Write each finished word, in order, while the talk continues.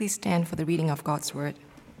Please stand for the reading of God's Word.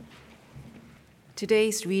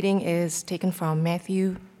 Today's reading is taken from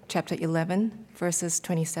Matthew chapter 11, verses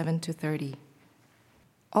 27 to 30.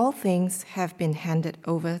 All things have been handed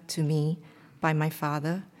over to me by my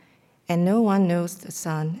Father, and no one knows the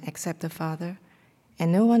Son except the Father,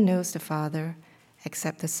 and no one knows the Father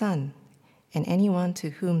except the Son, and anyone to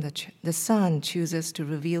whom the Son chooses to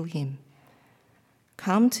reveal him.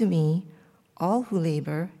 Come to me, all who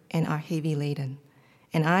labor and are heavy laden,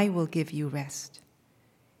 and I will give you rest.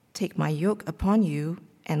 Take my yoke upon you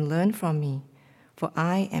and learn from me, for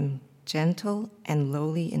I am gentle and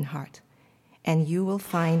lowly in heart, and you will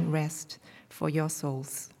find rest for your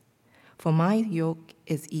souls. For my yoke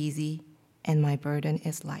is easy and my burden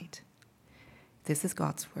is light. This is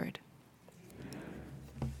God's word.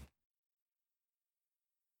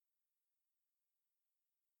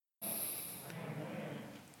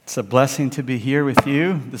 It's a blessing to be here with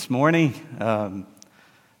you this morning.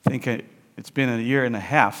 I think it's been a year and a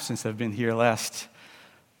half since I've been here last,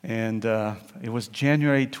 and it was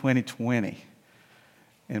January 2020.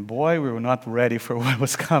 And boy, we were not ready for what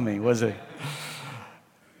was coming, was it?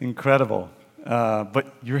 Incredible.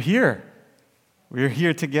 But you're here. We're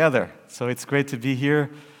here together. So it's great to be here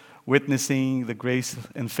witnessing the grace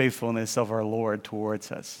and faithfulness of our Lord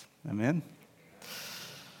towards us. Amen?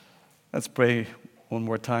 Let's pray one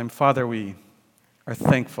more time. Father, we are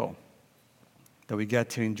thankful that we get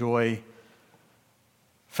to enjoy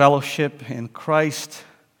fellowship in Christ,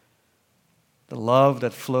 the love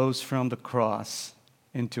that flows from the cross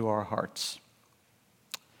into our hearts.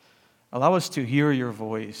 Allow us to hear your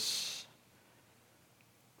voice.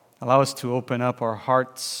 Allow us to open up our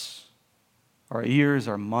hearts, our ears,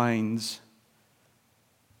 our minds,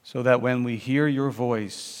 so that when we hear your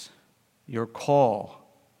voice, your call,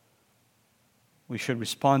 we should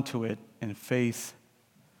respond to it in faith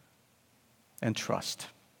and trust.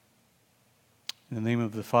 In the name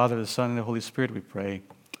of the Father, the Son, and the Holy Spirit, we pray.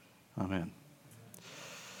 Amen.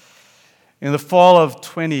 In the fall of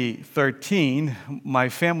 2013, my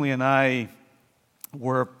family and I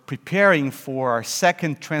were preparing for our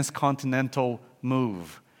second transcontinental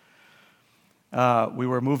move. We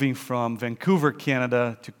were moving from Vancouver,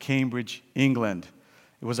 Canada, to Cambridge, England.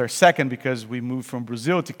 It was our second because we moved from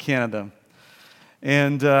Brazil to Canada.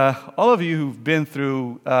 And all of you who've been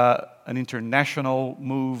through an international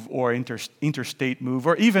move or interstate move,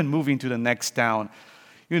 or even moving to the next town,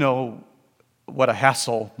 you know what a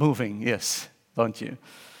hassle moving is, don't you?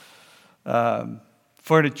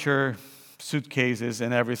 Furniture, suitcases,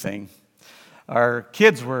 and everything. Our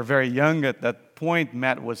kids were very young at that point.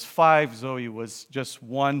 Matt was 5, Zoe was just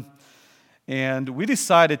 1. And we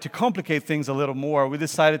decided to complicate things a little more. We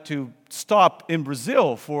decided to stop in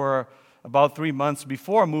Brazil for about 3 months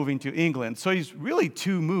before moving to England. So it's really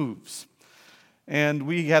 2 moves. And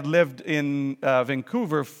we had lived in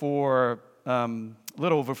Vancouver for a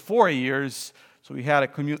little over 4 years, so we had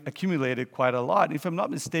accumulated quite a lot. If I'm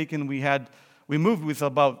not mistaken, we moved with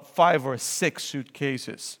about 5 or 6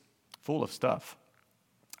 suitcases full of stuff.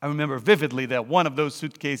 I remember vividly that one of those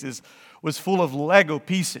suitcases was full of Lego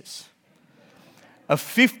pieces. A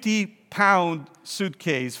 50-pound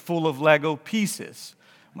suitcase full of Lego pieces.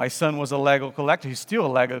 My son was a Lego collector. He's still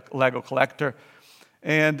a Lego collector.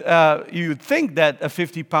 And you'd think that a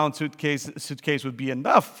 50-pound suitcase would be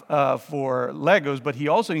enough for Legos, but he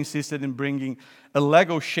also insisted in bringing a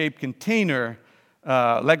Lego-shaped container,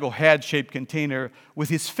 Lego head-shaped container with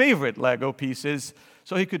his favorite Lego pieces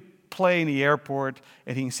so he could play in the airport,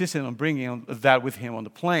 and he insisted on bringing that with him on the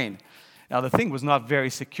plane. Now, the thing was not very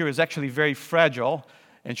secure. It was actually very fragile,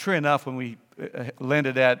 and sure enough, when we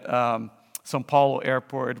landed at São Paulo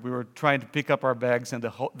airport, we were trying to pick up our bags, and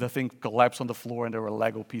the thing collapsed on the floor, and there were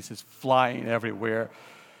Lego pieces flying everywhere.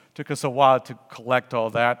 Took us a while to collect all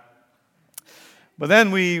that. But then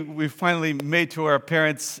we finally made to our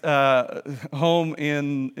parents' home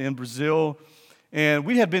in Brazil, and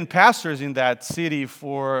we had been pastors in that city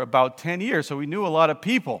for about 10 years, so we knew a lot of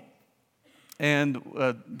people, and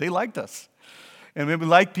they liked us. And when we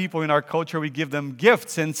like people in our culture, we give them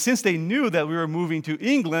gifts. And since they knew that we were moving to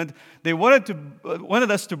England, they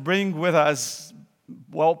wanted us to bring with us,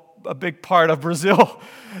 well, a big part of Brazil.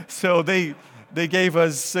 So they gave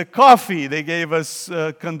us coffee, they gave us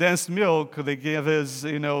condensed milk, they gave us,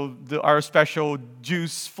 our special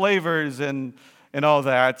juice flavors and all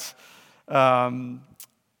that. I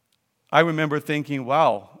remember thinking,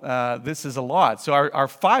 wow, this is a lot. So our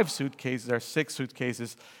 5 suitcases, our 6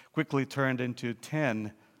 suitcases, quickly turned into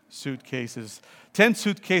 10 suitcases. 10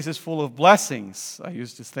 suitcases full of blessings, I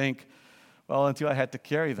used to think, well, until I had to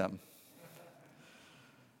carry them.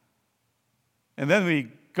 And then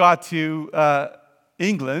we got to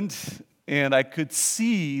England, and I could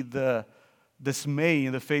see the dismay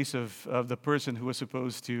in the face of the person who was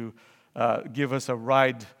supposed to give us a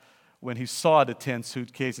ride when he saw the 10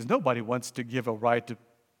 suitcases. Nobody wants to give a ride to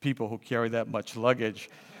people who carry that much luggage.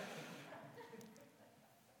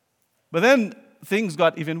 But then things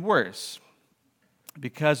got even worse,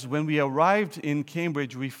 because when we arrived in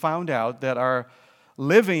Cambridge, we found out that our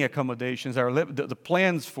living accommodations, the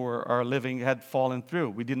plans for our living had fallen through.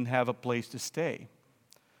 We didn't have a place to stay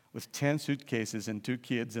with 10 suitcases and 2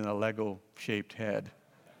 kids and a Lego-shaped head.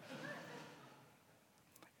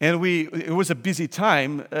 And it was a busy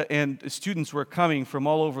time, and students were coming from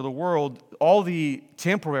all over the world. All the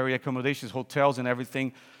temporary accommodations, hotels and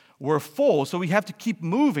everything, were full, so we had to keep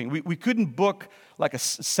moving. We couldn't book like a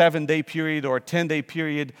 7-day period or a 10-day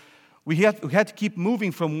period. We had to keep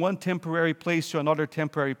moving from one temporary place to another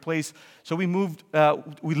temporary place. So we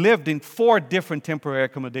lived in 4 different temporary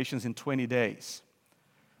accommodations in 20 days.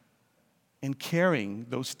 And carrying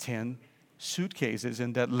those 10 suitcases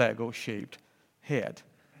and that Lego-shaped head.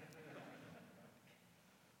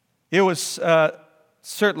 It was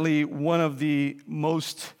certainly one of the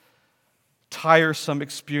most tiresome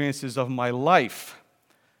experiences of my life,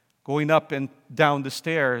 going up and down the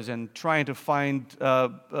stairs and trying to find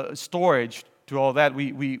storage to all that.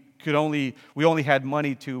 We only had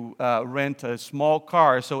money to rent a small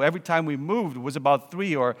car, so every time we moved, it was about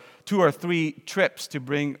 2 or 3 trips to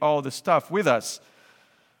bring all the stuff with us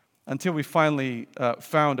until we finally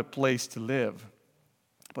found a place to live.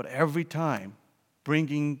 But every time,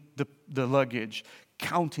 bringing the luggage,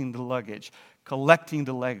 counting the luggage, collecting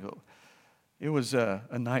the Lego, it was a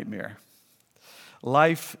nightmare.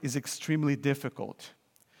 Life is extremely difficult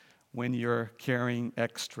when you're carrying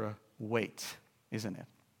extra weight, isn't it?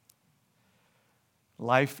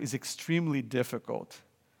 Life is extremely difficult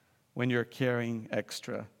when you're carrying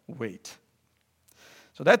extra weight.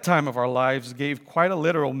 So that time of our lives gave quite a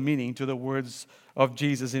literal meaning to the words of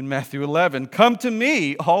Jesus in Matthew 11. Come to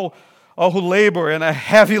me, all who labor and are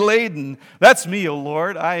heavy laden. That's me, O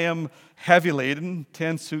Lord. I am heavy laden,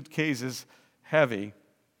 10 suitcases heavy.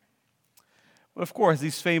 But of course,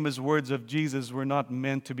 these famous words of Jesus were not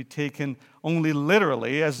meant to be taken only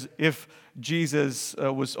literally, as if Jesus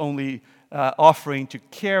was only offering to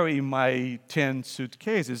carry my 10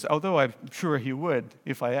 suitcases, although I'm sure he would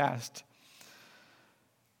if I asked.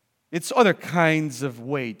 It's other kinds of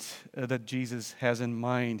weight that Jesus has in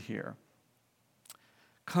mind here.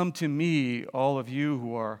 Come to me, all of you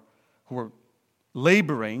who are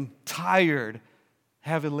laboring, tired,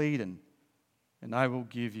 heavy laden, and I will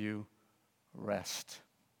give you rest.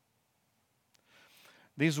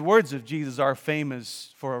 These words of Jesus are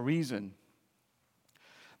famous for a reason.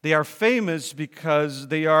 They are famous because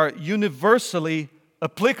they are universally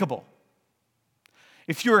applicable.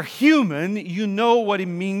 If you're human, you know what it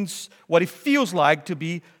means, what it feels like to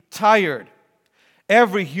be tired.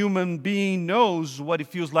 Every human being knows what it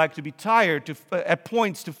feels like to be tired, at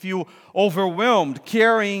points to feel overwhelmed,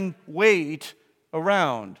 carrying weight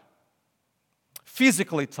around.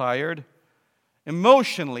 Physically tired,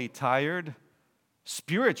 emotionally tired,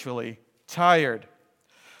 spiritually tired.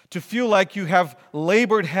 To feel like you have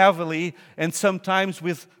labored heavily and sometimes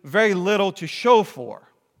with very little to show for.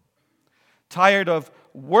 Tired of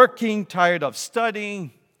working, tired of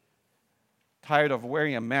studying, tired of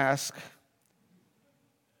wearing a mask,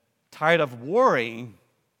 tired of worrying.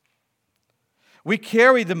 We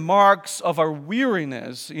carry the marks of our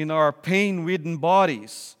weariness in our pain-ridden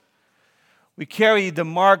bodies. We carry the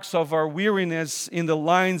marks of our weariness in the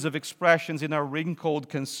lines of expressions in our wrinkled,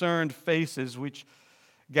 concerned faces, which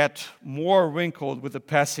get more wrinkled with the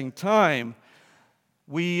passing time.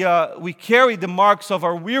 We carry the marks of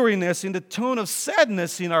our weariness in the tone of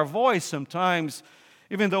sadness in our voice sometimes,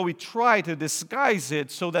 even though we try to disguise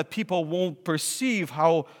it so that people won't perceive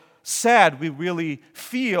how sad we really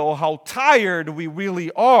feel, how tired we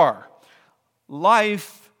really are.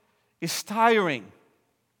 Life is tiring.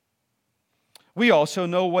 We also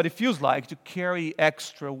know what it feels like to carry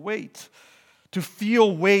extra weight, to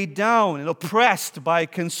feel weighed down and oppressed by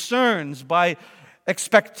concerns, by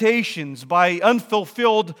expectations, by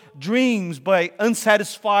unfulfilled dreams, by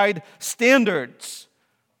unsatisfied standards,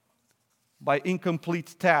 by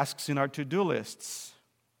incomplete tasks in our to-do lists.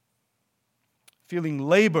 Feeling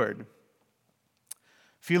labored,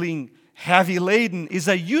 feeling heavy laden is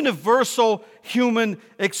a universal human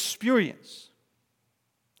experience.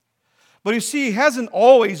 But you see, it hasn't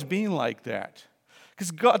always been like that.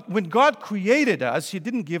 Because when God created us, He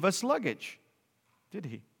didn't give us luggage, did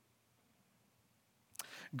He?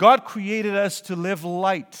 God created us to live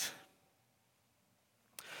light.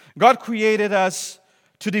 God created us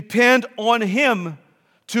to depend on Him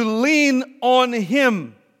to lean on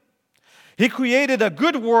Him. He created a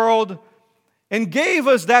good world and gave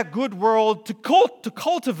us that good world to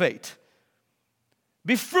cultivate.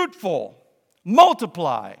 Be fruitful,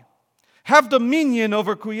 multiply, have dominion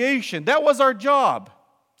over creation. That was our job.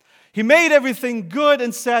 He made everything good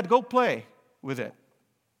and said, go play with it.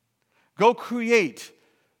 Go create.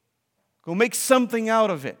 Go make something out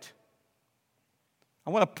of it. I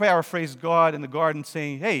want to paraphrase God in the garden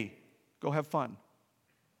saying, hey, go have fun.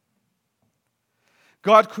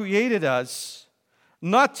 God created us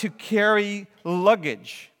not to carry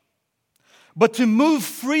luggage, but to move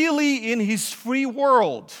freely in His free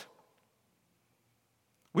world.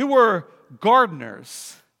 We were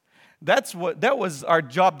gardeners. That was our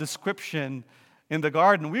job description in the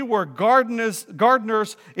garden. We were gardeners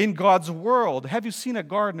in God's world. Have you seen a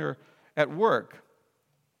gardener at work?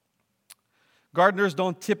 Gardeners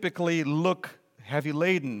don't typically look heavy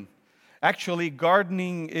laden. Actually,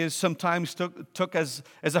 gardening is sometimes took as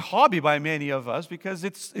a hobby by many of us because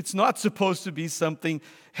it's not supposed to be something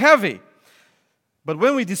heavy. But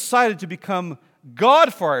when we decided to become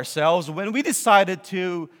God for ourselves, when we decided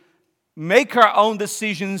to make our own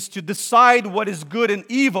decisions, to decide what is good and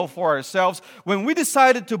evil for ourselves, when we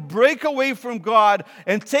decided to break away from God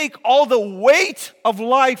and take all the weight of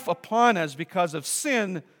life upon us because of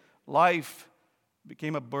sin, life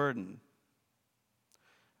became a burden.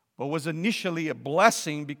 What was initially a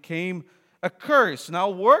blessing became a curse.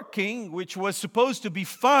 Now working, which was supposed to be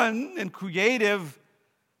fun and creative,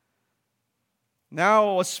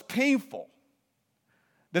 now was painful.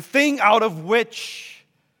 The thing out of which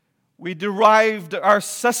we derived our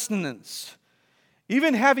sustenance.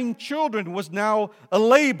 Even having children was now a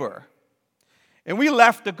labor. And we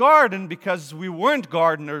left the garden because we weren't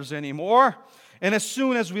gardeners anymore. And as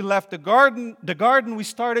soon as we left the garden, we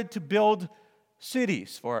started to build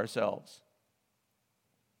cities for ourselves.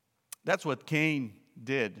 That's what Cain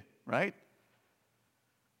did, right?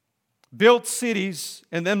 Built cities,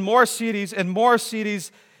 and then more cities, and more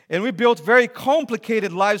cities, and we built very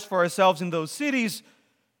complicated lives for ourselves in those cities,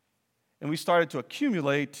 and we started to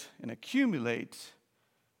accumulate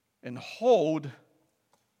and hold,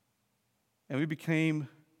 and we became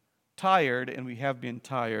tired, and we have been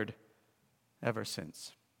tired ever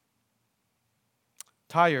since.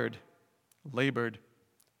 Tired, labored,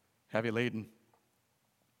 heavy laden.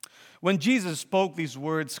 When Jesus spoke these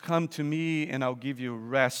words, "Come to me and I'll give you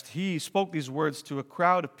rest," He spoke these words to a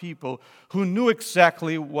crowd of people who knew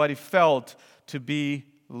exactly what it felt to be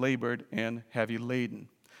labored and heavy laden.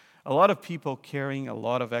 A lot of people carrying a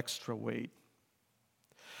lot of extra weight.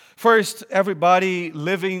 First, everybody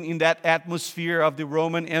living in that atmosphere of the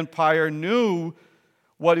Roman Empire knew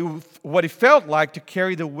what it felt like to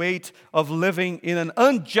carry the weight of living in an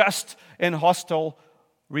unjust and hostile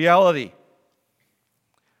reality.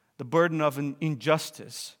 The burden of an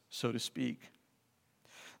injustice, so to speak.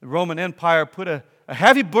 The Roman Empire put a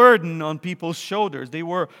heavy burden on people's shoulders. They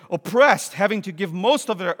were oppressed, having to give most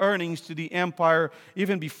of their earnings to the empire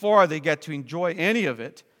even before they get to enjoy any of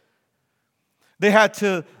it. They had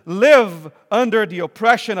to live under the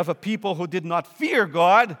oppression of a people who did not fear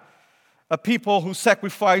God, a people who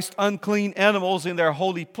sacrificed unclean animals in their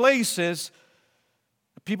holy places,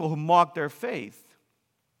 a people who mocked their faith.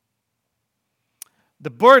 The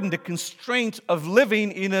burden, the constraint of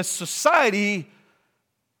living in a society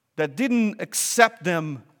that didn't accept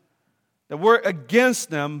them, that were against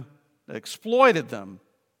them, that exploited them.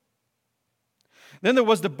 Then there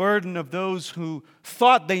was the burden of those who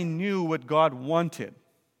thought they knew what God wanted.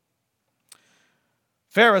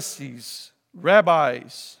 Pharisees,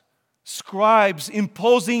 rabbis, scribes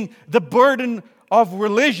imposing the burden of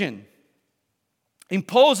religion,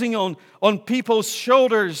 imposing on people's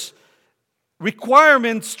shoulders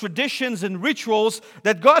requirements, traditions, and rituals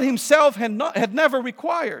that God Himself had never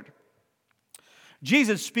required.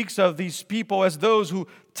 Jesus speaks of these people as those who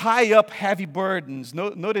tie up heavy burdens.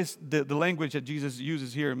 Notice the language that Jesus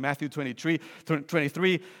uses here in Matthew 23.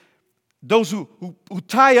 Those who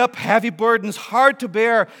tie up heavy burdens, hard to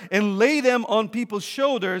bear, and lay them on people's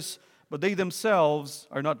shoulders, but they themselves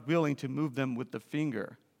are not willing to move them with the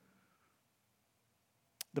finger.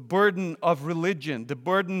 The burden of religion, the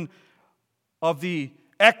burden of the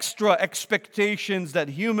extra expectations that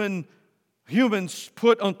humans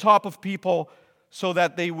put on top of people so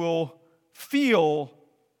that they will feel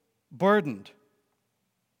burdened.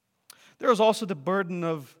 There is also the burden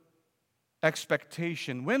of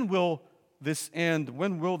expectation. When will this end?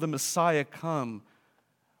 When will the Messiah come?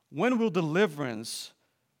 When will deliverance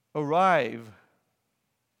arrive?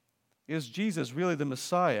 Is Jesus really the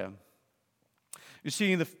Messiah? You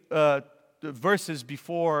see, in the verses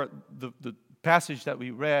before the passage that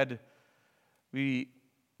we read, we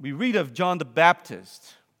read of John the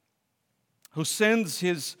Baptist, who sends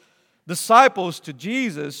his disciples to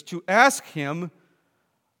Jesus to ask him,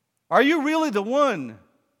 "Are you really the one?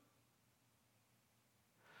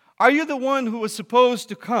 Are you the one who was supposed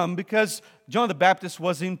to come?" Because John the Baptist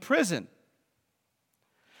was in prison.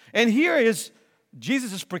 And here is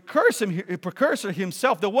Jesus' precursor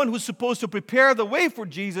himself, the one who's supposed to prepare the way for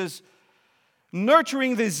Jesus,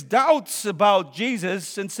 nurturing these doubts about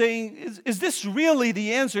Jesus and saying, is this really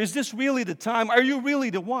the answer? Is this really the time? Are you really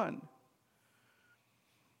the one?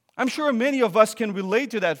 I'm sure many of us can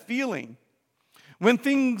relate to that feeling. When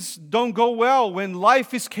things don't go well, when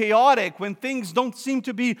life is chaotic, when things don't seem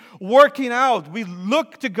to be working out, we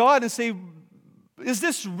look to God and say, is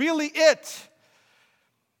this really it?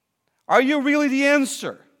 Are you really the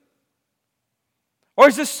answer? Or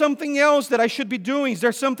is this something else that I should be doing? Is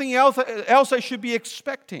there something else I should be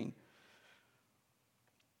expecting?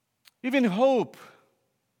 Even hope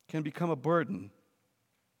can become a burden.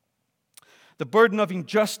 The burden of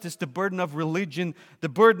injustice, the burden of religion, the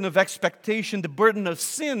burden of expectation, the burden of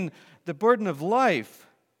sin, the burden of life.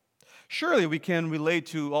 Surely we can relate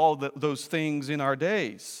to all those things in our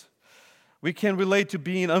days. We can relate to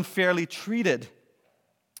being unfairly treated,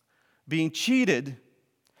 being cheated,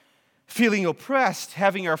 feeling oppressed,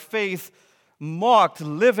 having our faith mocked,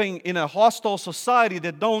 living in a hostile society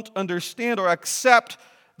that don't understand or accept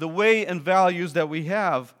the way and values that we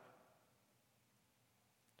have.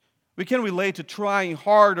 We can relate to trying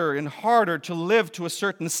harder and harder to live to a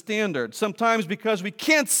certain standard, sometimes because we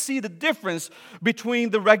can't see the difference between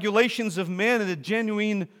the regulations of man and the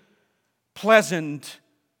genuine, pleasant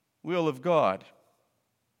will of God.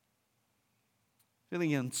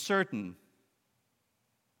 Feeling uncertain,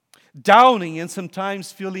 doubting, and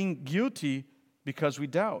sometimes feeling guilty because we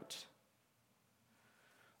doubt.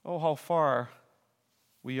 Oh, how far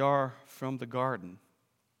we are from the garden.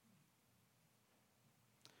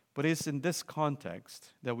 But it's in this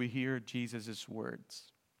context that we hear Jesus'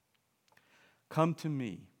 words. Come to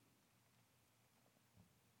me.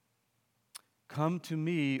 Come to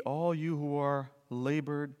me, all you who are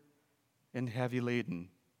labored and heavy laden,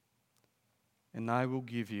 and I will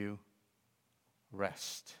give you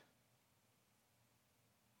rest.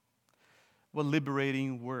 What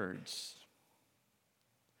liberating words.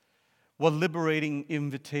 What liberating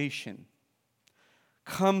invitation.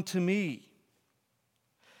 Come to me.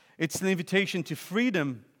 It's an invitation to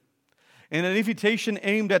freedom and an invitation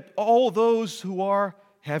aimed at all those who are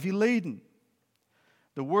heavy laden.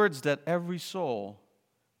 The words that every soul,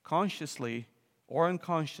 consciously or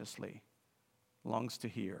unconsciously, longs to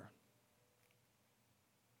hear.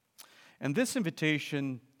 And this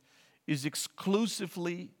invitation is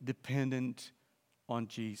exclusively dependent on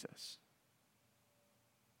Jesus.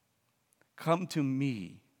 Come to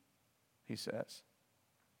me, he says.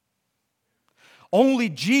 Only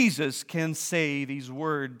Jesus can say these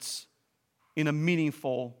words in a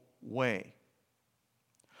meaningful way.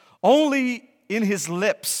 Only in his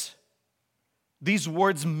lips these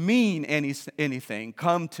words mean anything.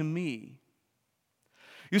 Come to me.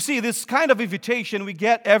 You see, this kind of invitation we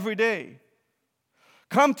get every day.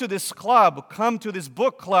 Come to this club, come to this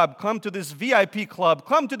book club, come to this VIP club,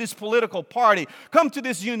 come to this political party, come to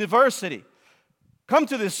this university. Come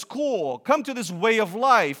to this school, come to this way of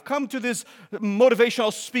life, come to this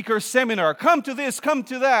motivational speaker seminar, come to this, come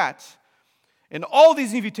to that. And all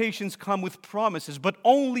these invitations come with promises, but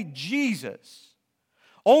only Jesus,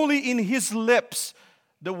 only in his lips,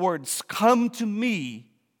 the words, come to me,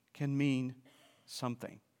 can mean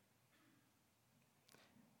something.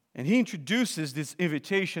 And he introduces this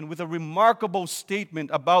invitation with a remarkable statement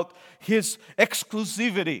about his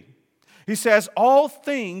exclusivity. He says, all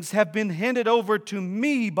things have been handed over to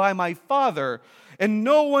me by my Father, and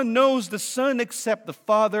no one knows the Son except the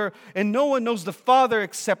Father, and no one knows the Father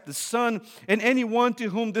except the Son, and anyone to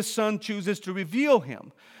whom the Son chooses to reveal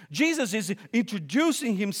him. Jesus is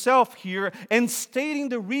introducing himself here and stating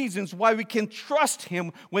the reasons why we can trust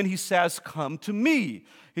him when he says, come to me.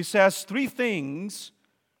 He says three things.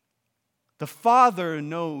 The Father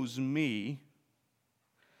knows me.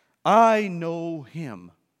 I know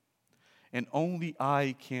him. And only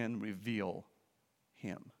I can reveal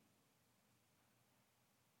him.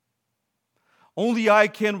 Only I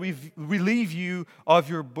can relieve you of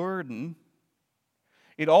your burden.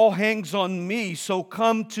 It all hangs on me, so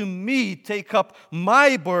come to me, take up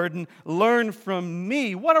my burden, learn from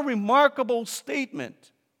me. What a remarkable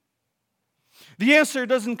statement. The answer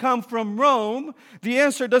doesn't come from Rome. The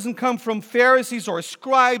answer doesn't come from Pharisees or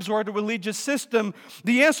scribes or the religious system.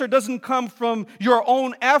 The answer doesn't come from your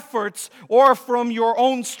own efforts or from your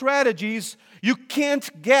own strategies. You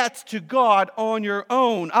can't get to God on your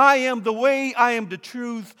own. I am the way, I am the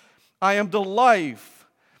truth, I am the life.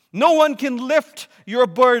 No one can lift your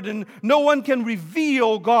burden. No one can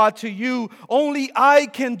reveal God to you. Only I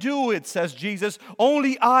can do it, says Jesus.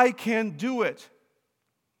 Only I can do it.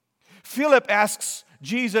 Philip asks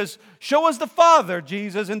Jesus, show us the Father,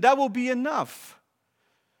 Jesus, and that will be enough.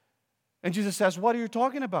 And Jesus says, what are you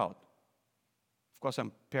talking about? Of course,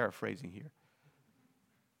 I'm paraphrasing here.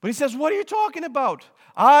 But he says, what are you talking about?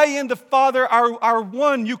 I and the Father are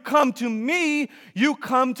one. You come to me, you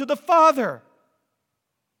come to the Father.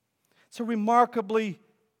 It's a remarkably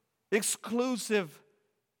exclusive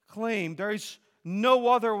claim. There is no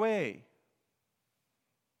other way.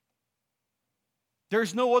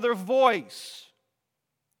 There's no other voice,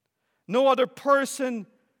 no other person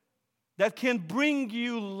that can bring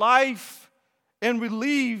you life and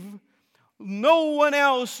relief. No one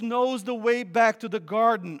else knows the way back to the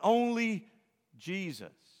garden, only Jesus.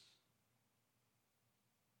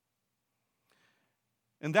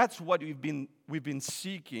 And that's what we've been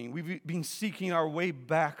seeking. We've been seeking our way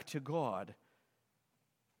back to God.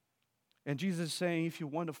 And Jesus is saying, if you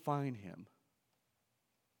want to find Him,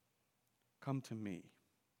 come to me.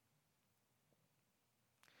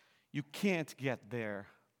 You can't get there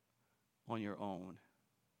on your own.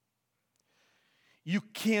 You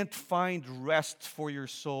can't find rest for your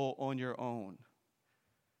soul on your own.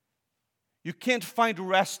 You can't find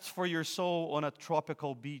rest for your soul on a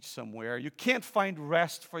tropical beach somewhere. You can't find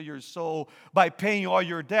rest for your soul by paying all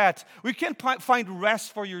your debt. You can't find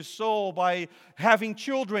rest for your soul by having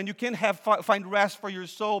children. You can't find rest for your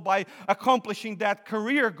soul by accomplishing that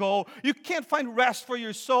career goal. You can't find rest for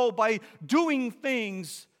your soul by doing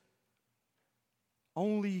things.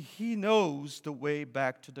 Only He knows the way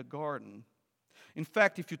back to the garden. In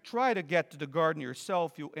fact, if you try to get to the garden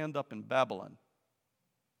yourself, you'll end up in Babylon.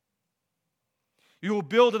 You will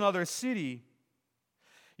build another city.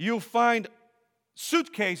 You'll find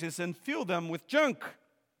suitcases and fill them with junk.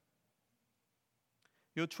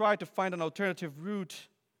 You'll try to find an alternative route,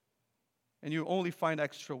 and you'll only find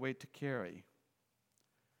extra weight to carry.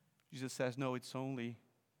 Jesus says, no, it's only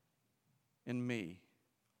in me.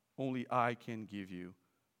 Only I can give you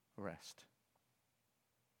rest.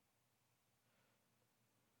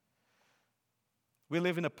 We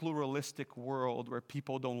live in a pluralistic world where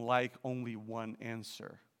people don't like only one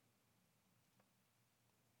answer.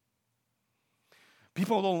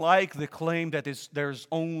 People don't like the claim that there's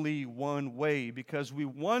only one way, because we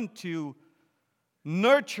want to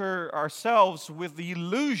nurture ourselves with the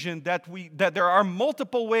illusion that there are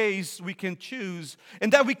multiple ways we can choose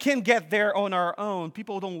and that we can get there on our own.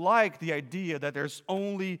 People don't like the idea that there's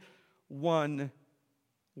only one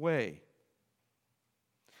way.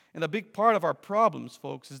 And a big part of our problems,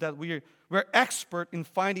 folks, is that we're expert in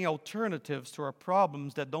finding alternatives to our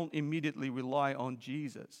problems that don't immediately rely on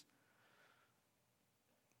Jesus.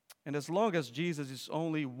 And as long as Jesus is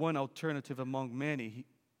only one alternative among many,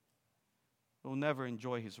 we'll never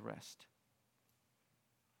enjoy His rest.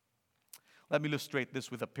 Let me illustrate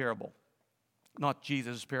this with a parable. Not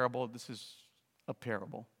Jesus' parable, this is a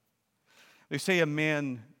parable. They say a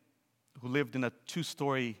man who lived in a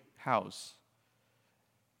 2-story house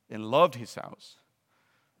and loved his house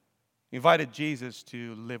invited Jesus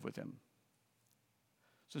to live with him.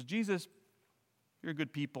 Says, Jesus, you're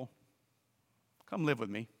good people. Come live with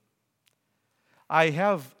me. I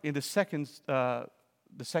have in the second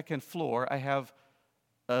floor, I have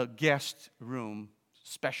a guest room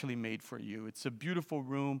specially made for you. It's a beautiful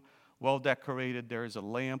room, well decorated. There is a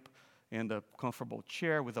lamp and a comfortable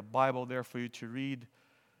chair with a Bible there for you to read.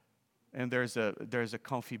 And there's a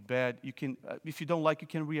comfy bed. You can, if you don't like, you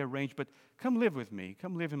can rearrange. But come live with me.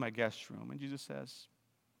 Come live in my guest room. And Jesus says,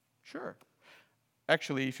 sure.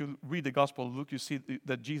 Actually, if you read the Gospel of Luke, you see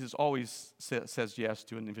that Jesus always says yes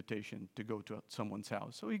to an invitation to go to someone's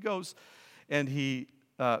house. So he goes, and he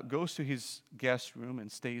goes to his guest room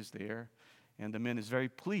and stays there. And the man is very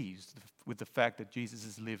pleased with the fact that Jesus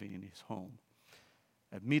is living in his home.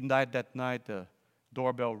 At midnight that night, the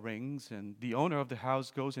doorbell rings, and the owner of the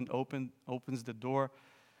house goes and opens the door,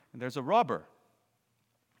 and there's a robber.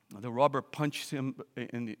 The robber punches him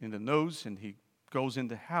in the nose, and he goes in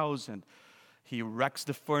the house, and he wrecks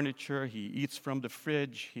the furniture. He eats from the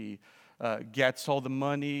fridge. He gets all the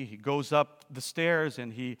money. He goes up the stairs,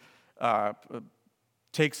 and he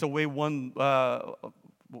takes away one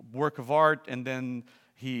work of art, and then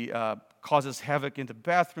he causes havoc in the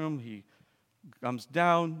bathroom. He comes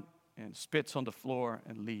down and spits on the floor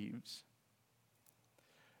and leaves.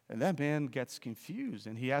 And that man gets confused,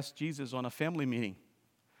 and he asks Jesus on a family meeting.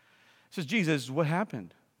 He says, Jesus, what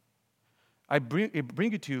happened? I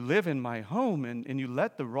bring you to live in my home, and you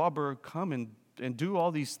let the robber come and do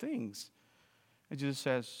all these things. And Jesus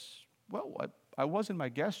says, well, I was in my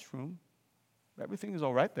guest room. Everything is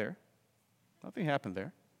all right there. Nothing happened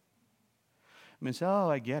there. I mean, oh,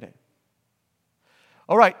 I get it.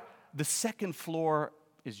 All right, the second floor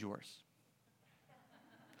is yours.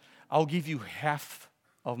 I'll give you half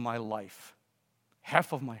of my life,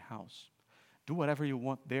 half of my house. Do whatever you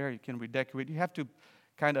want there. You can redecorate. You have to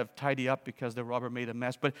kind of tidy up because the robber made a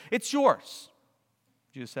mess, but it's yours.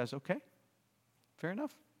 Jesus says, okay, fair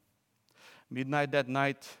enough. Midnight that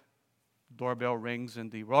night, doorbell rings,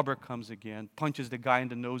 and the robber comes again, punches the guy in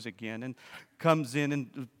the nose again, and comes in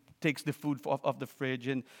and takes the food off the fridge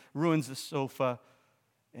and ruins the sofa.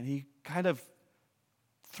 And he kind of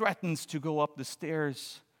threatens to go up the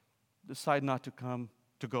stairs, decide not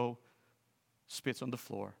to go, spits on the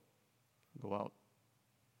floor, go out.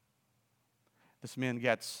 This man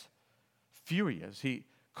gets furious. He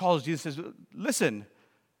calls Jesus and says, listen,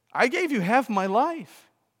 I gave you half my life.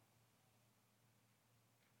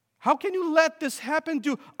 How can you let this happen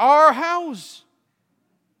to our house?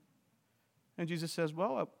 And Jesus says,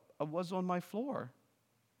 well, I was on my floor.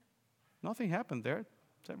 Nothing happened there.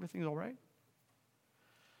 Everything's all right.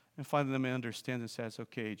 And finally the man understands and says,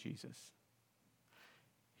 okay, Jesus,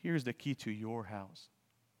 here's the key to your house.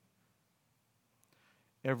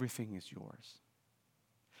 Everything is yours.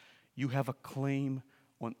 You have a claim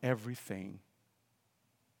on everything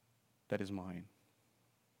that is mine.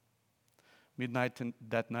 Midnight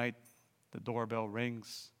that night, the doorbell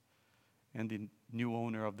rings, and the new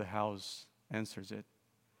owner of the house answers it.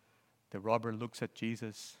 The robber looks at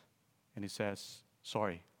Jesus, and he says,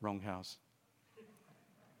 sorry, wrong house.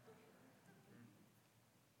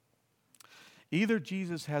 Either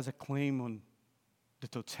Jesus has a claim on the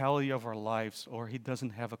totality of our lives, or he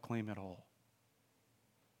doesn't have a claim at all.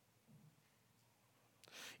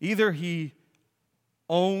 Either he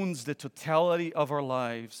owns the totality of our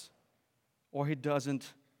lives, or he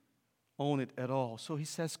doesn't own it at all. So he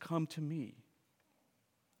says, come to me.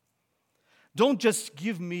 Don't just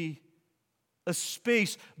give me a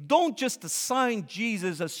space. Don't just assign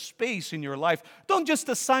Jesus a space in your life. Don't just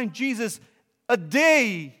assign Jesus a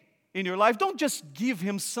day in your life. Don't just give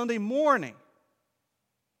him Sunday morning.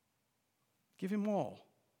 Give him all.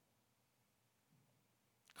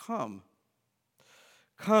 Come.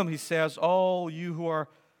 Come, he says, all you who are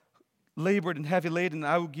labored and heavy laden,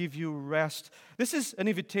 I will give you rest. This is an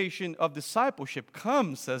invitation of discipleship.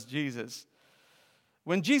 Come, says Jesus.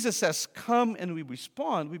 When Jesus says, come, and we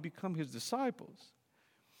respond, we become his disciples.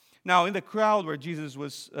 Now, in the crowd where Jesus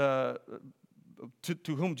was, to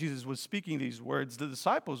whom Jesus was speaking these words, the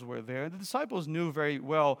disciples were there. And the disciples knew very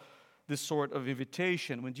well this sort of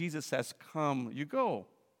invitation. When Jesus says, come, you go.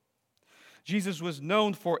 Jesus was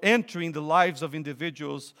known for entering the lives of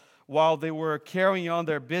individuals while they were carrying on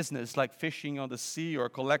their business, like fishing on the sea or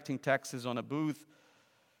collecting taxes on a booth.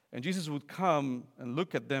 And Jesus would come and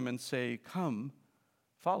look at them and say, come,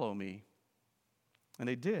 follow me. And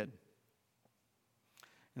they did.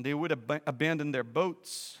 And they would abandon their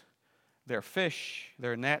boats, their fish,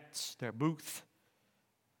 their nets, their booth.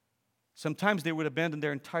 Sometimes they would abandon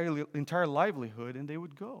their entire livelihood, and they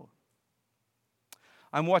would go.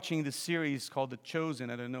 I'm watching this series called The Chosen.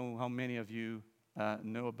 I don't know how many of you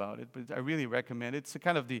know about it, but I really recommend it. It's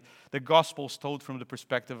kind of the Gospels told from the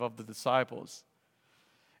perspective of the disciples.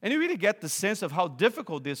 And you really get the sense of how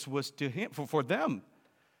difficult this was for them.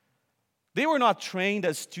 They were not trained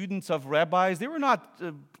as students of rabbis. They were not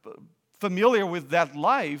familiar with that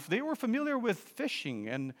life. They were familiar with fishing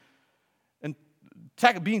and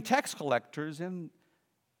being tax collectors.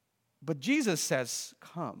 But Jesus says,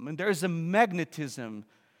 come. And there's a magnetism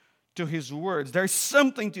to his words. There's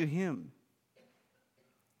something to him.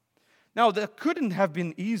 Now, that couldn't have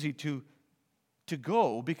been easy to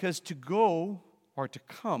go, because to go or to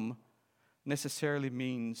come necessarily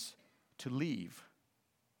means to leave.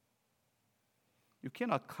 You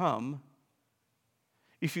cannot come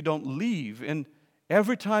if you don't leave. And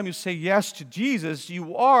every time you say yes to Jesus,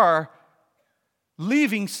 you are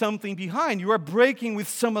leaving something behind. You are breaking with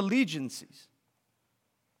some allegiances.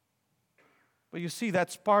 But you see,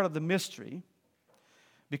 that's part of the mystery.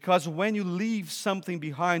 Because when you leave something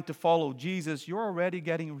behind to follow Jesus, you're already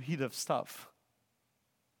getting rid of stuff.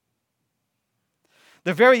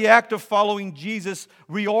 The very act of following Jesus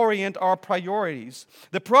reorient our priorities.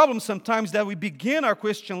 The problem sometimes is that we begin our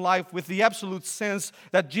Christian life with the absolute sense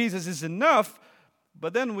that Jesus is enough,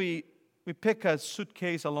 but then we pick a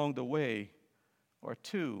suitcase along the way, or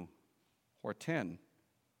 2, or 10.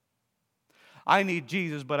 I need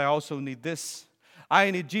Jesus, but I also need this. I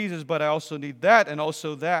need Jesus, but I also need that, and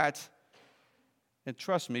also that. And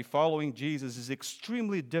trust me, following Jesus is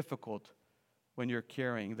extremely difficult when you're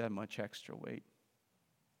carrying that much extra weight.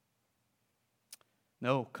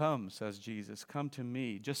 No, come, says Jesus. Come to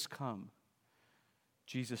me. Just come.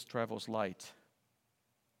 Jesus travels light.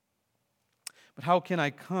 But how can I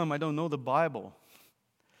come? I don't know the Bible.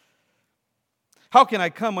 How can I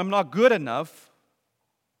come? I'm not good enough.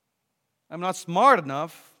 I'm not smart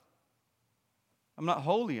enough. I'm not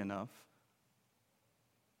holy enough.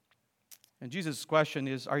 And Jesus' question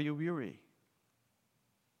is, are you weary?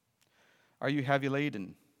 Are you heavy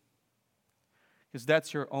laden? Because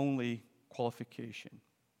that's your only qualification.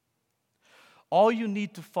 All you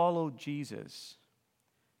need to follow Jesus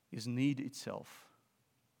is need itself.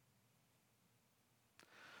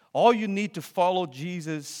 All you need to follow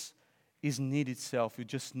Jesus is need itself. You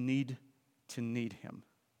just need to need Him.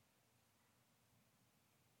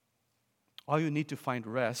 All you need to find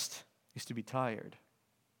rest is to be tired.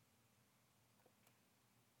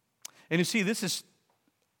 And you see, this is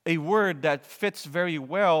a word that fits very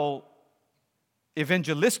well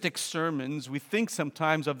evangelistic sermons. We think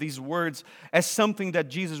sometimes of these words as something that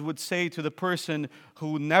Jesus would say to the person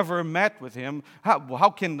who never met with Him.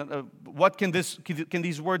 What can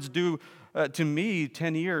these words do to me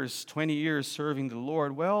 10 years, 20 years serving the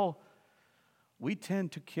Lord? Well, we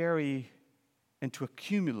tend to carry and to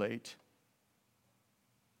accumulate.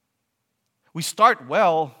 We start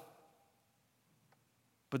well,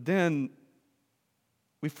 but then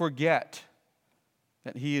we forget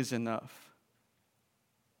that He is enough.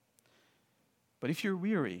 But if you're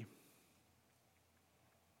weary,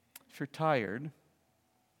 if you're tired,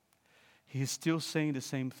 He is still saying the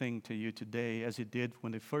same thing to you today as He did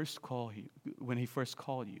when He first called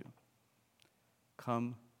you.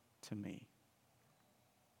 Come to me.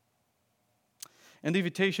 And the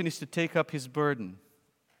invitation is to take up His burden.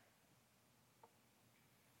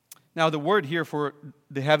 Now, the word here for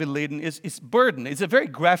the heavy laden is burden. It's a very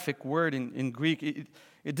graphic word in Greek.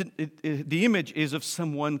 The image is of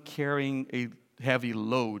someone carrying a heavy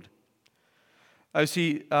load. I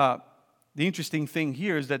see the interesting thing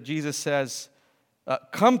here is that Jesus says,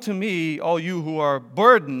 come to me, all you who are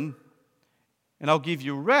burdened, and I'll give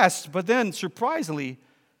you rest. But then, surprisingly,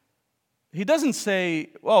 He doesn't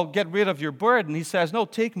say, well, get rid of your burden. He says, no,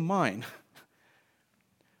 take mine.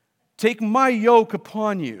 Take my yoke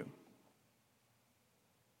upon you.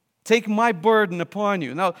 Take my burden upon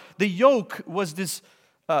you. Now, the yoke was this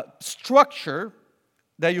structure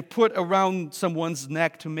that you put around someone's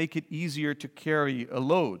neck to make it easier to carry a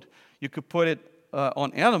load. You could put it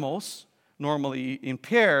on animals, normally in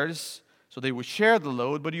pairs, so they would share the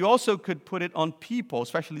load, but you also could put it on people,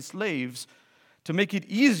 especially slaves, to make it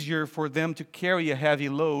easier for them to carry a heavy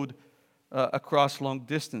load across long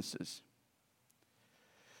distances.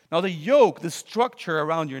 Now, the yoke, the structure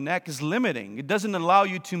around your neck is limiting. It doesn't allow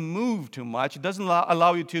you to move too much. It doesn't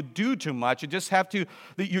allow you to do too much. You just have to,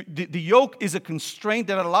 the yoke is a constraint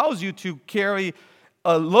that allows you to carry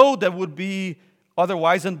a load that would be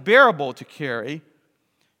otherwise unbearable to carry.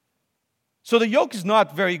 So the yoke is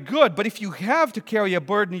not very good, but if you have to carry a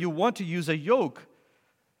burden, you want to use a yoke.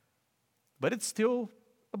 But it's still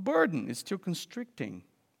a burden. It's still constricting.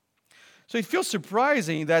 So it feels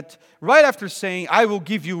surprising that right after saying, I will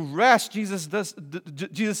give you rest, Jesus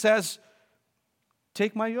says,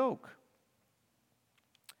 take my yoke.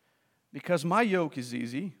 Because my yoke is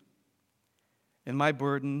easy and my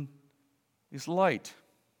burden is light.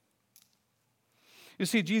 You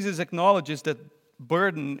see, Jesus acknowledges that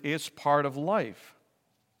burden is part of life.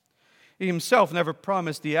 He Himself never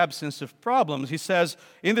promised the absence of problems. He says,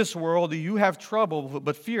 in this world you have trouble,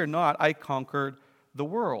 but fear not, I conquered the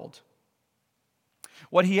world.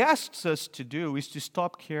 What He asks us to do is to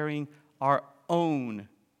stop carrying our own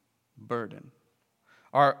burden,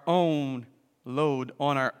 our own load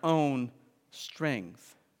on our own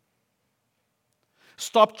strength.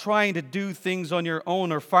 Stop trying to do things on your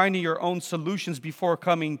own or finding your own solutions before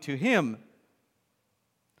coming to Him.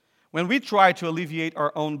 When we try to alleviate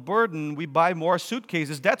our own burden, we buy more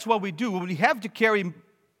suitcases. That's what we do. When we have to carry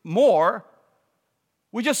more,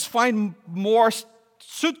 we just find more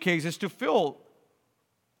suitcases to fill.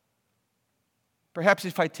 Perhaps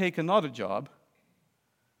if I take another job,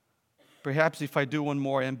 perhaps if I do one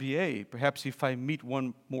more MBA, perhaps if I meet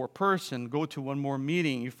one more person, go to one more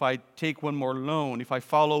meeting, if I take one more loan, if I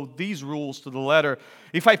follow these rules to the letter,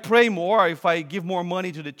 if I pray more, if I give more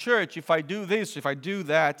money to the church, if I do this, if I do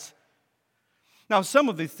that. Now, some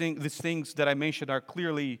of these things that I mentioned are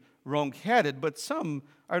clearly wrong-headed, but some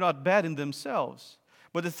are not bad in themselves.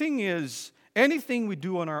 But the thing is, anything we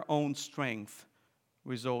do on our own strength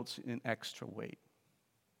results in extra weight.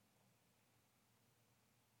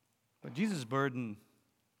 But Jesus' burden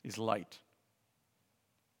is light.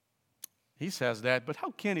 He says that, but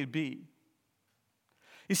how can it be?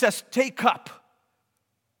 He says, take up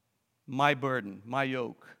my burden, my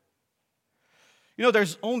yoke. You know,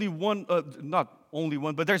 there's only one, not only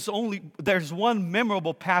one, but there's one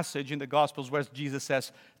memorable passage in the Gospels where Jesus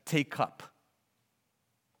says, take up.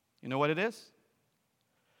 You know what it is?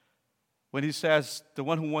 When he says, the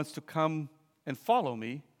one who wants to come and follow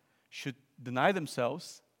me should deny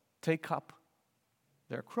themselves, take up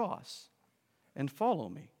their cross, and follow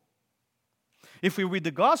me. If we read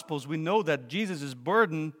the Gospels, we know that Jesus'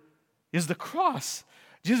 burden is the cross.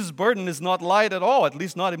 Jesus' burden is not light at all, at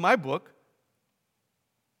least not in my book.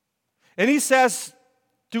 And he says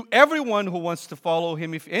to everyone who wants to follow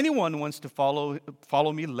him, if anyone wants to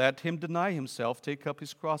follow me, let him deny himself, take up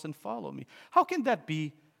his cross, and follow me. How can that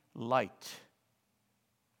be light?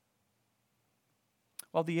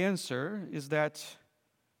 Well, the answer is that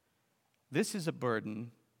this is a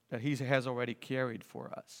burden that he has already carried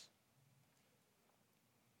for us.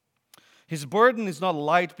 His burden is not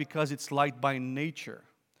light because it's light by nature.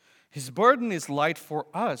 His burden is light for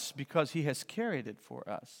us because he has carried it for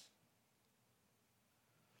us.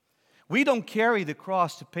 We don't carry the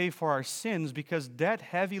cross to pay for our sins because that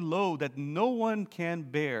heavy load that no one can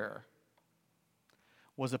bear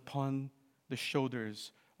was upon the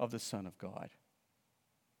shoulders of the Son of God.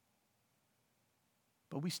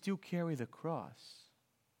 But we still carry the cross.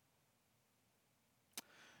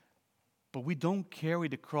 But we don't carry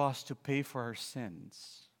the cross to pay for our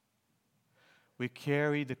sins. We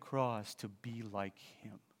carry the cross to be like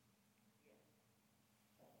him.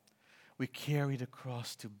 We carry the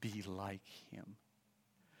cross to be like him.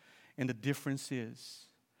 And the difference is,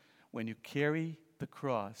 when you carry the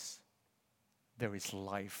cross, there is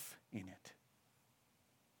life in it.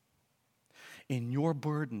 In your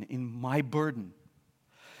burden, in my burden,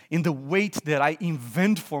 in the weight that I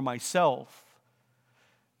invent for myself,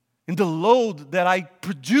 in the load that I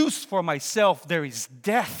produce for myself, there is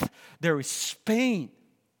death, there is pain.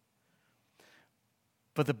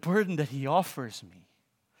 But the burden that he offers me,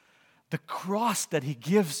 the cross that he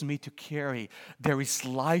gives me to carry, there is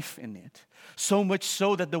life in it. So much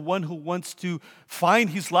so that the one who wants to find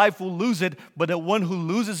his life will lose it, but the one who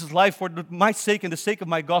loses his life for my sake and the sake of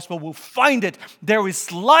my gospel will find it. There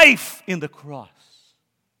is life in the cross.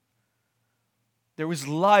 There is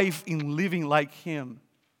life in living like him.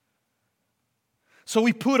 So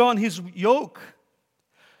we put on his yoke.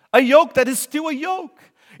 A yoke that is still a yoke.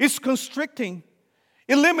 It's constricting.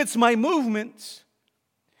 It limits my movements.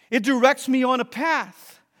 It directs me on a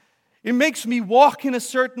path. It makes me walk in a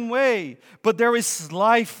certain way. But there is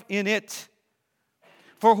life in it.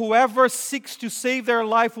 For whoever seeks to save their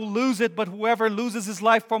life will lose it, but whoever loses his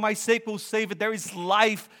life for my sake will save it. There is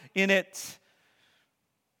life in it.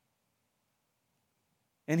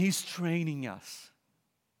 And he's training us.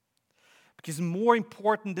 Because more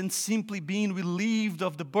important than simply being relieved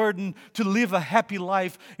of the burden to live a happy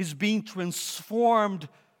life is being transformed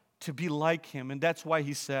to be like him. And that's why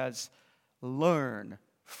he says, learn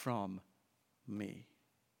from me.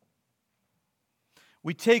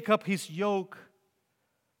 We take up his yoke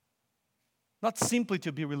not simply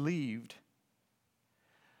to be relieved.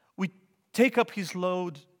 We take up his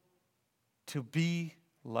load to be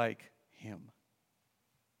like him.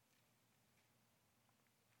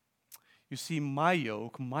 You see, my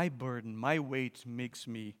yoke, my burden, my weight makes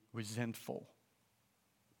me resentful,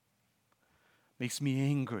 makes me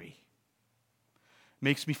angry,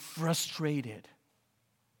 makes me frustrated,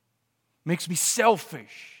 makes me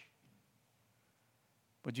selfish.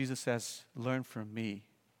 But Jesus says, learn from me.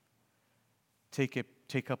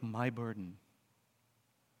 Take up my burden,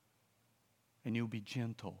 and you'll be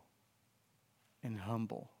gentle and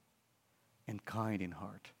humble and kind in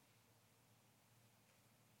heart.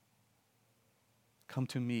 Come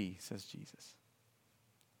to me, says Jesus.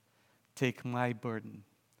 Take my burden.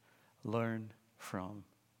 Learn from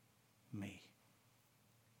me.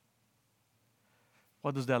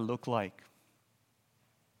 What does that look like?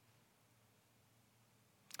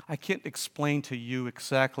 I can't explain to you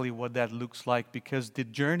exactly what that looks like because the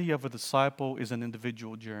journey of a disciple is an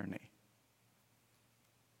individual journey.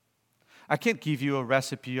 I can't give you a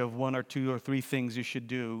recipe of 1 or 2 or 3 things you should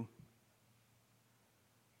do.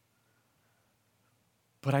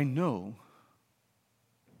 But I know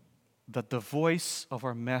that the voice of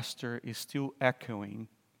our Master is still echoing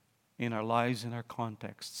in our lives, in our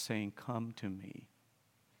context, saying, come to me.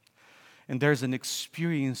 And there's an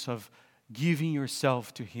experience of giving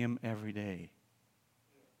yourself to him every day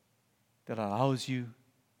that allows you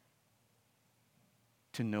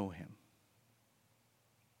to know him.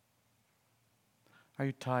 Are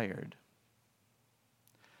you tired?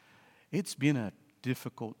 It's been a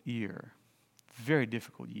difficult year, very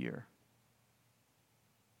difficult year.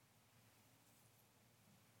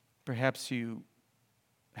 Perhaps you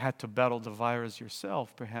had to battle the virus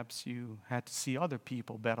yourself. Perhaps you had to see other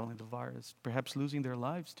people battling the virus, perhaps losing their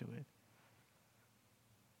lives to it.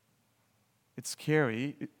 It's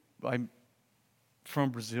scary. I'm from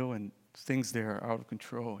Brazil, and things there are out of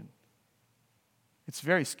control. And it's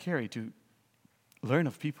very scary to learn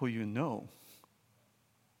of people you know.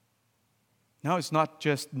 Now it's not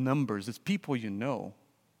just numbers, it's people you know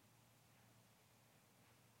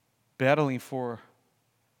battling for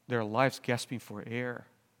their lives, gasping for air,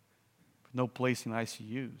 no place in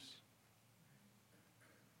ICUs.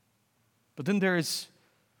 But then there is,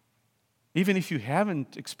 even if you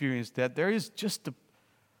haven't experienced that, there is just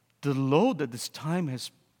the load that this time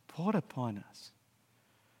has put upon us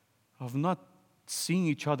of not seeing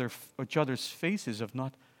each other's faces, of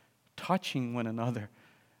not touching one another.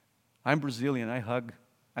 I'm Brazilian,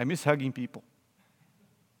 I miss hugging people.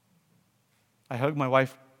 I hug my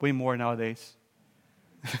wife way more nowadays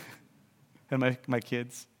and my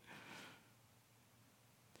kids.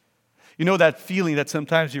 You know that feeling that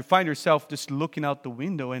sometimes you find yourself just looking out the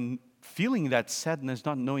window and feeling that sadness,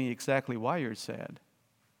 not knowing exactly why you're sad.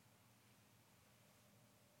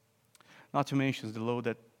 Not to mention the load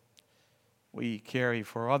that we carry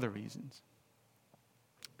for other reasons.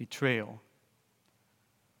 Betrayal.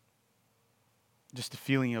 Just the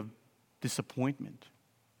feeling of disappointment.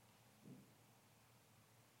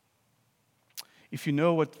 If you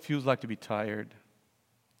know what it feels like to be tired,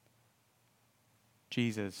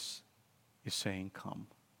 Jesus is saying, come.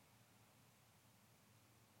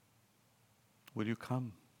 Will you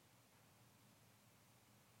come?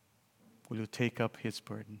 Will you take up his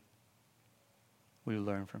burden? Will you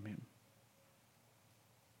learn from him?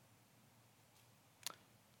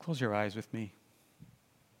 Close your eyes with me.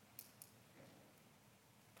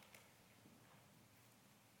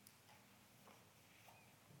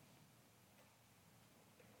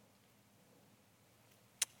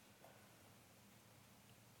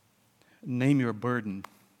 Name your burden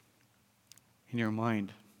in your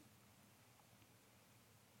mind.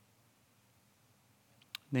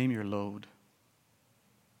 Name your load.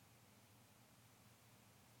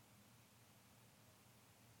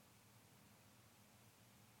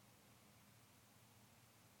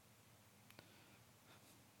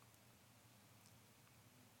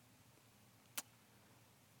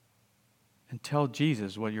 And tell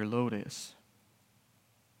Jesus what your load is.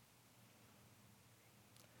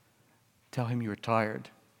 Tell him you're tired.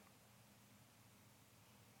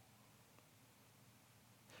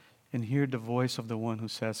 And hear the voice of the one who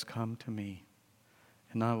says, come to me,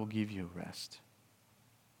 and I will give you rest.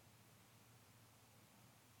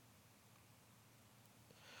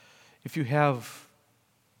 If you have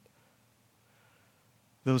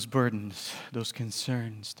those burdens, those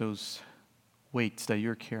concerns, those weights that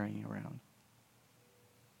you're carrying around,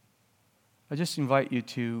 I just invite you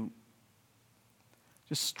to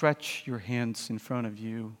just stretch your hands in front of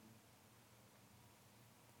you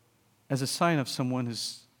as a sign of someone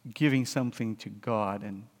who's giving something to God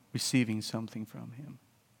and receiving something from him.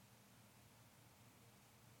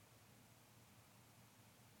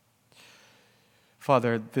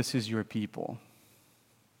 Father, this is your people.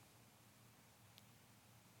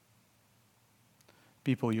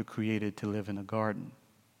 People you created to live in a garden.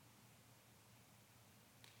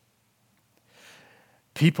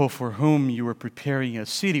 People for whom you were preparing a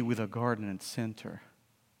city with a garden at center.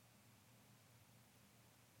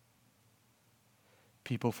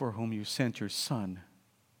 People for whom you sent your Son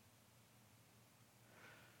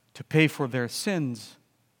to pay for their sins,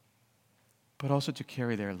 but also to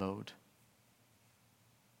carry their load.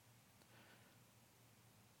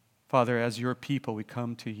 Father, as your people, we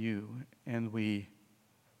come to you and we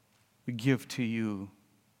give to you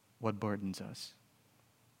what burdens us.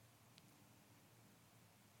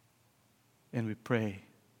 And we pray,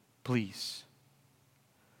 please,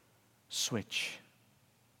 switch.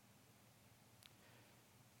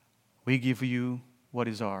 We give you what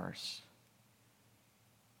is ours.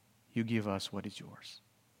 You give us what is yours.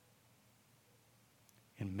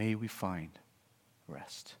 And may we find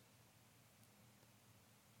rest.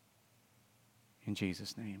 In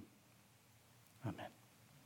Jesus' name, amen.